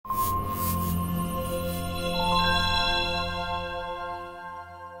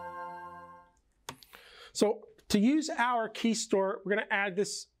So to use our KeyStore, we're going to add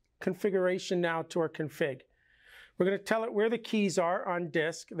this configuration now to our config. We're going to tell it where the keys are on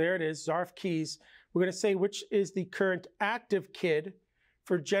disk. There it is, zarf keys. We're going to say which is the current active KID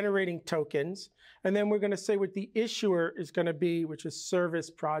for generating tokens. And then we're going to say what the issuer is going to be, which is service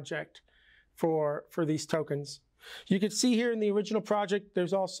project for these tokens. You can see here in the original project,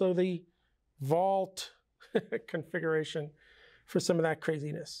 there's also the vault configuration for some of that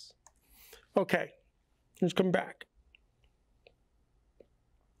craziness. Okay, let's come back.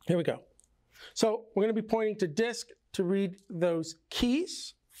 Here we go. So we're going to be pointing to disk to read those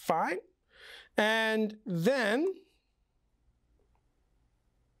keys. Fine. And then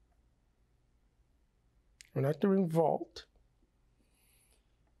we're not doing vault.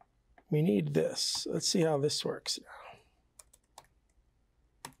 We need this. Let's see how this works now.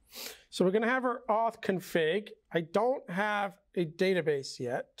 So we're going to have our auth config. I don't have a database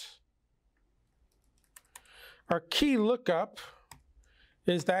yet. Our key lookup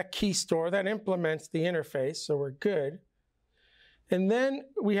is that KeyStore that implements the interface, so we're good. And then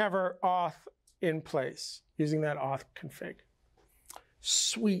we have our auth in place using that auth config.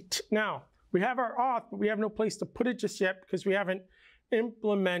 Sweet. Now, we have our auth, but we have no place to put it just yet because we haven't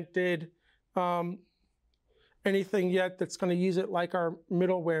implemented anything yet that's going to use it like our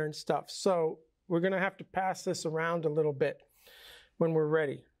middleware and stuff. So we're going to have to pass this around a little bit when we're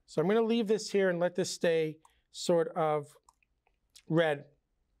ready. So I'm going to leave this here and let this stay sort of red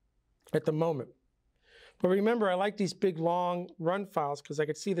at the moment. But remember, I like these big, long run files because I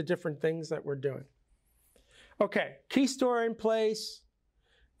could see the different things that we're doing. Okay, KeyStore in place,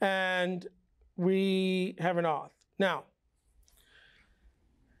 and we have an auth. Now,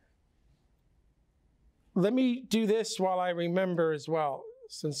 let me do this while I remember as well,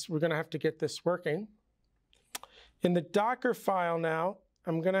 since we're going to have to get this working. In the Docker file now,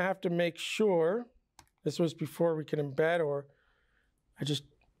 I'm going to have to make sure, this was before we can embed, or I just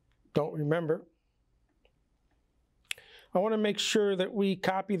don't remember. I want to make sure that we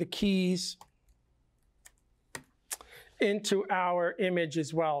copy the keys into our image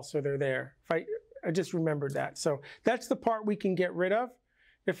as well, so they're there. I just remembered that. So that's the part we can get rid of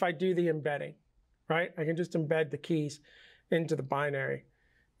if I do the embedding, right? I can just embed the keys into the binary,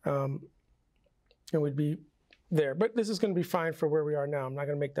 and we'd be there. But this is going to be fine for where we are now. I'm not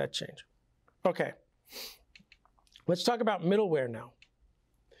going to make that change. Okay, let's talk about middleware now.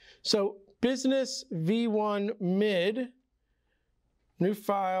 So business v1 mid, new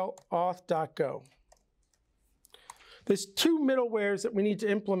file, auth.go. There's two middlewares that we need to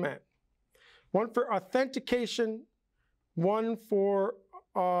implement. One for authentication, one for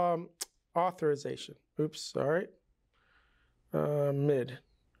authorization. Oops, sorry. Mid,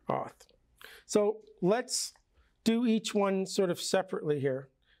 auth. So let's do each one sort of separately here.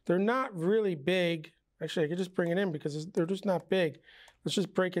 They're not really big. Actually, I could just bring it in because they're just not big. Let's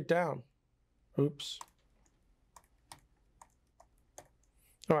just break it down. Oops.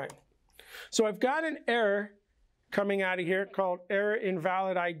 All right. So I've got an error coming out of here called error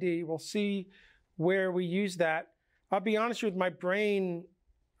invalid ID. We'll see where we use that. I'll be honest with you, my brain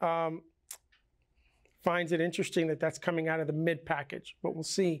finds it interesting that that's coming out of the mid package, but we'll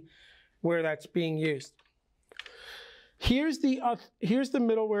see where that's being used. Here's the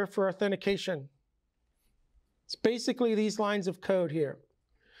middleware for authentication. It's basically these lines of code here.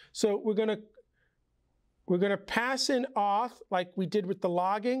 So we're gonna pass in auth like we did with the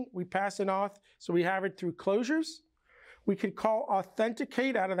logging. We pass in auth, so we have it through closures. We could call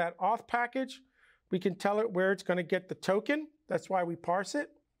authenticate out of that auth package. We can tell it where it's gonna get the token. That's why we parse it.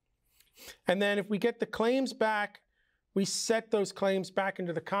 And then if we get the claims back, we set those claims back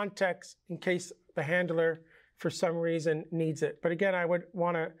into the context in case the handler for some reason needs it. But again, I would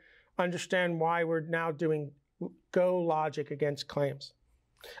wanna understand why we're now doing Go logic against claims.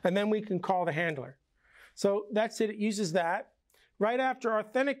 And then we can call the handler. So that's it, it uses that. Right after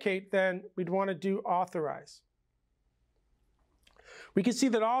authenticate, then we'd want to do authorize. We can see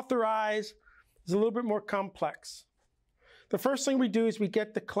that authorize is a little bit more complex. The first thing we do is we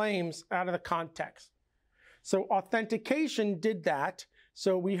get the claims out of the context. So authentication did that,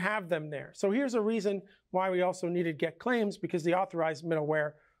 so we have them there. So here's a reason why we also needed get claims, because the authorized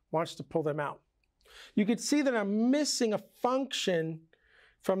middleware wants to pull them out. You can see that I'm missing a function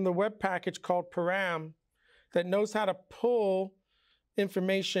from the web package called param that knows how to pull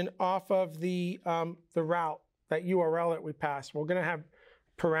information off of the route, that URL that we passed. We're going to have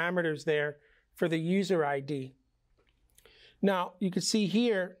parameters there for the user ID. Now, you can see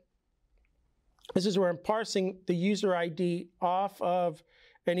here, this is where I'm parsing the user ID off of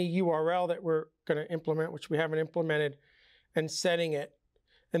any URL that we're going to implement, which we haven't implemented, and setting it.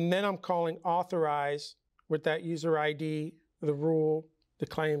 And then I'm calling authorize with that user ID, the rule, the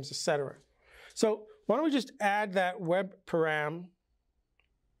claims, etc. So why don't we just add that web param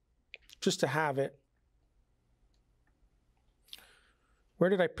just to have it. Where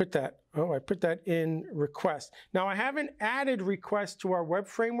did I put that? Oh, I put that in request. Now I haven't added request to our web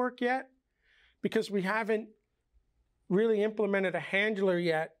framework yet because we haven't really implemented a handler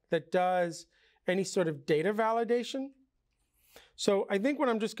yet that does any sort of data validation. So I think what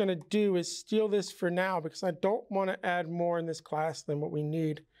I'm just going to do is steal this for now because I don't want to add more in this class than what we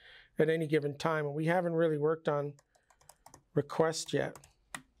need at any given time. And we haven't really worked on request yet.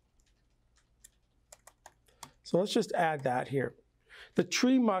 So let's just add that here. The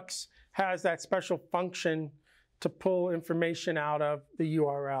tree mux has that special function to pull information out of the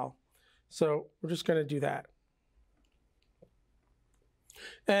URL. So we're just going to do that.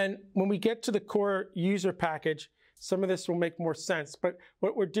 And when we get to the core user package, some of this will make more sense. But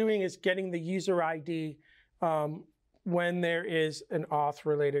what we're doing is getting the user ID when there is an auth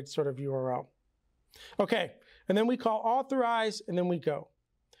related sort of URL. Okay, and then we call authorize, and then we go.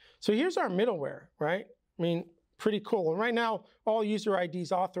 So here's our middleware, right? I mean, pretty cool. And right now, all user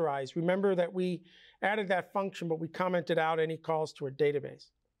IDs authorized. Remember that we added that function, but we commented out any calls to a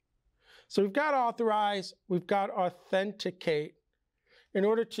database. So we've got authorize, we've got authenticate. In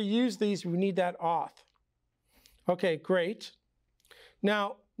order to use these, we need that auth. Okay, great.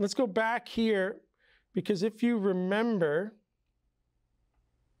 Now, let's go back here, because if you remember,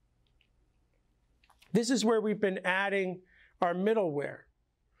 this is where we've been adding our middleware,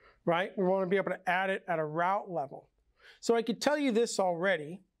 right? We want to be able to add it at a route level. So I could tell you this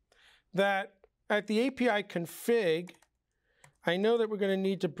already, that at the API config, I know that we're going to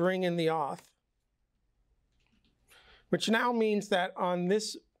need to bring in the auth, which now means that on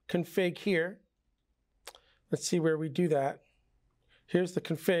this config here, let's see where we do that. Here's the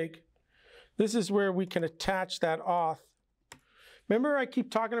config. This is where we can attach that auth. Remember I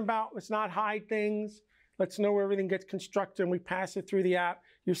keep talking about let's not hide things. Let's know where everything gets constructed and we pass it through the app.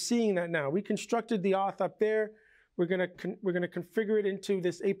 You're seeing that now. We constructed the auth up there. We're gonna configure it into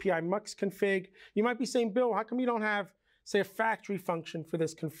this API mux config. You might be saying, Bill, how come you don't have, say, a factory function for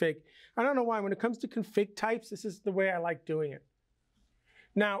this config? I don't know why. When it comes to config types, this is the way I like doing it.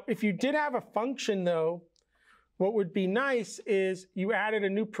 Now, if you did have a function, though, what would be nice is you added a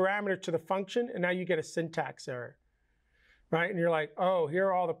new parameter to the function, and now you get a syntax error, right? And you're like, oh, here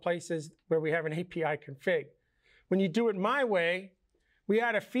are all the places where we have an API config. When you do it my way, we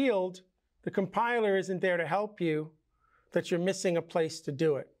add a field. The compiler isn't there to help you, that you're missing a place to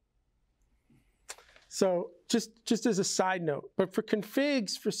do it. So just as a side note, but for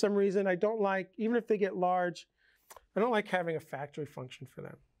configs, for some reason, I don't like, even if they get large, I don't like having a factory function for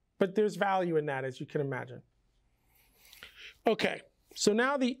them. But there's value in that, as you can imagine. Okay, so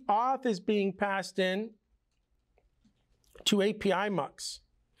now the auth is being passed in to API mux.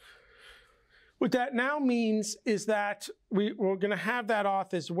 What that now means is that we're going to have that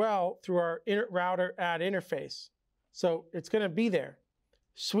auth as well through our router add interface. So it's going to be there.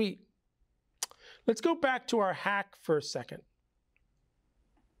 Sweet. Let's go back to our hack for a second.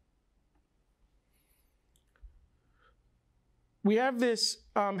 We have this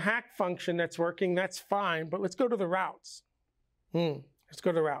hack function that's working. That's fine. But let's go to the routes. Let's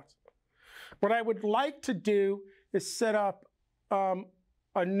go to the routes. What I would like to do is set up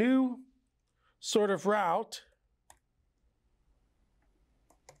a new sort of route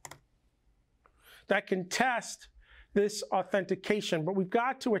that can test this authentication. But we've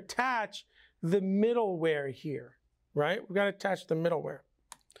got to attach the middleware here, right? We've got to attach the middleware.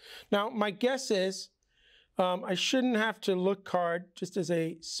 Now, my guess is I shouldn't have to look hard, just as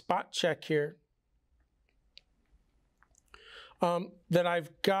a spot check here, that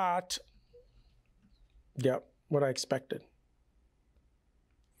I've got, yep, what I expected.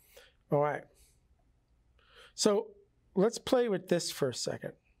 All right. So let's play with this for a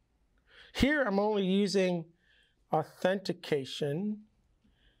second. Here I'm only using authentication.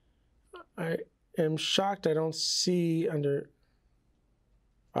 I am shocked I don't see under,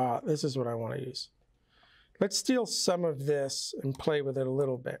 this is what I want to use. Let's steal some of this and play with it a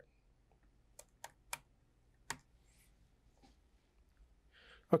little bit.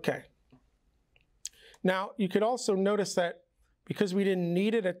 Okay. Now, you could also notice that because we didn't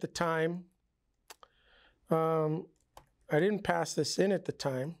need it at the time, I didn't pass this in at the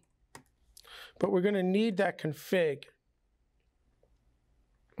time, but we're going to need that config.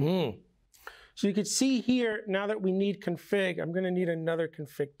 So you can see here, now that we need config, I'm going to need another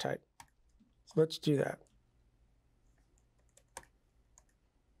config type. So let's do that.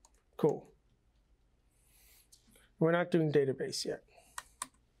 Cool. We're not doing database yet.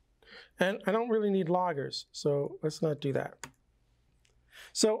 And I don't really need loggers, so let's not do that.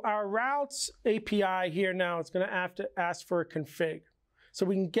 So our routes API here now is going to have to ask for a config. So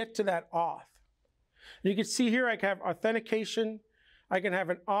we can get to that auth. You can see here I can have authentication. I can have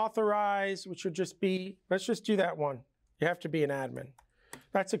an authorize, which would just be, let's just do that one. You have to be an admin.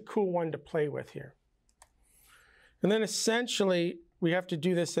 That's a cool one to play with here. And then essentially, we have to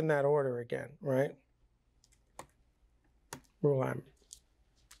do this in that order again, right? Rule M.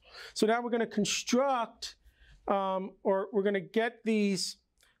 So now we're going to construct, or we're going to get these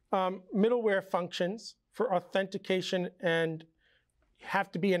middleware functions for authentication and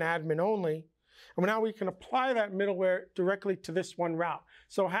have to be an admin only. And now we can apply that middleware directly to this one route.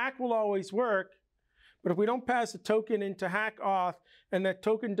 So hack will always work, but if we don't pass a token into hack auth and that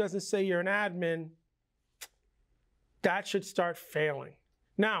token doesn't say you're an admin, that should start failing.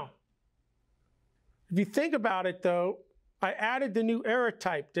 Now, if you think about it though, I added the new error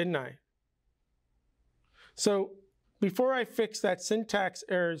type, didn't I? So before I fix that syntax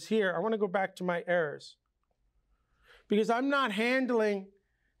errors here, I want to go back to my errors. Because I'm not handling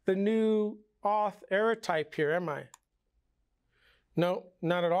the new auth error type here, am I? No,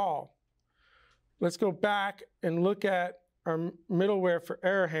 not at all. Let's go back and look at our middleware for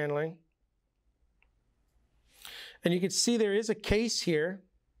error handling. And you can see there is a case here.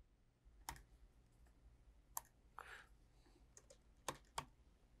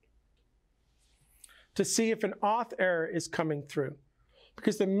 To see if an auth error is coming through.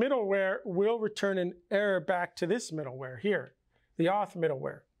 Because the middleware will return an error back to this middleware here, the auth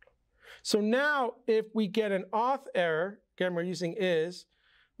middleware. So now if we get an auth error, again we're using is,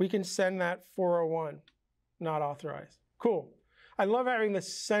 we can send that 401, not authorized. Cool. I love having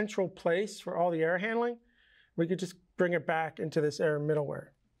this central place for all the error handling. We could just bring it back into this error middleware.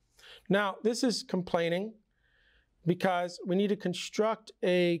 Now this is complaining because we need to construct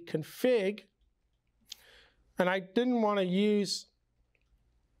a config, and I didn't want to use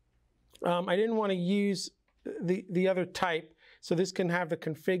the other type, so this can have the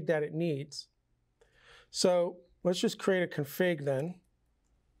config that it needs. So let's just create a config then.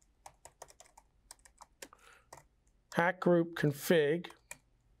 Hack group config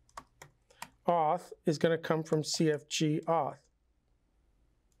auth is going to come from CFG auth.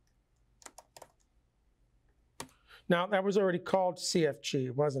 Now that was already called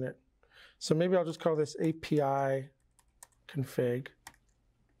CFG, wasn't it? So maybe I'll just call this API config.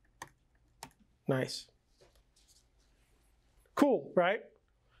 Nice. Cool, right?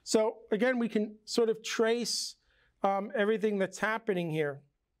 So again, we can sort of trace everything that's happening here.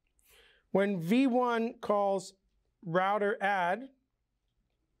 When v1 calls router add,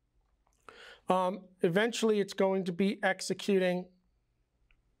 eventually it's going to be executing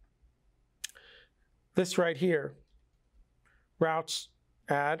this right here, routes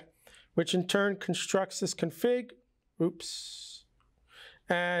add, which in turn constructs this config, oops,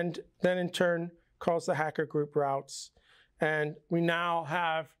 and then in turn calls the hacker group routes. And we now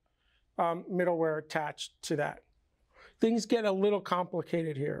have middleware attached to that. Things get a little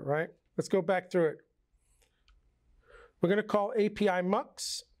complicated here, right? Let's go back through it. We're going to call API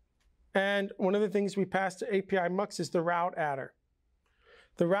mux. And one of the things we pass to API mux is the route adder.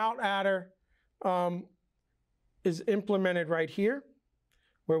 The route adder is implemented right here,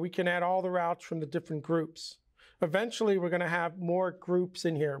 where we can add all the routes from the different groups. Eventually, we're going to have more groups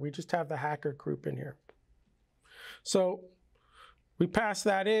in here. We just have the hacker group in here. So we pass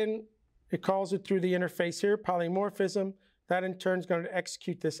that in. It calls it through the interface here, polymorphism. That in turn is going to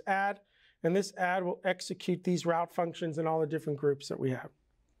execute this add. And this add will execute these route functions in all the different groups that we have.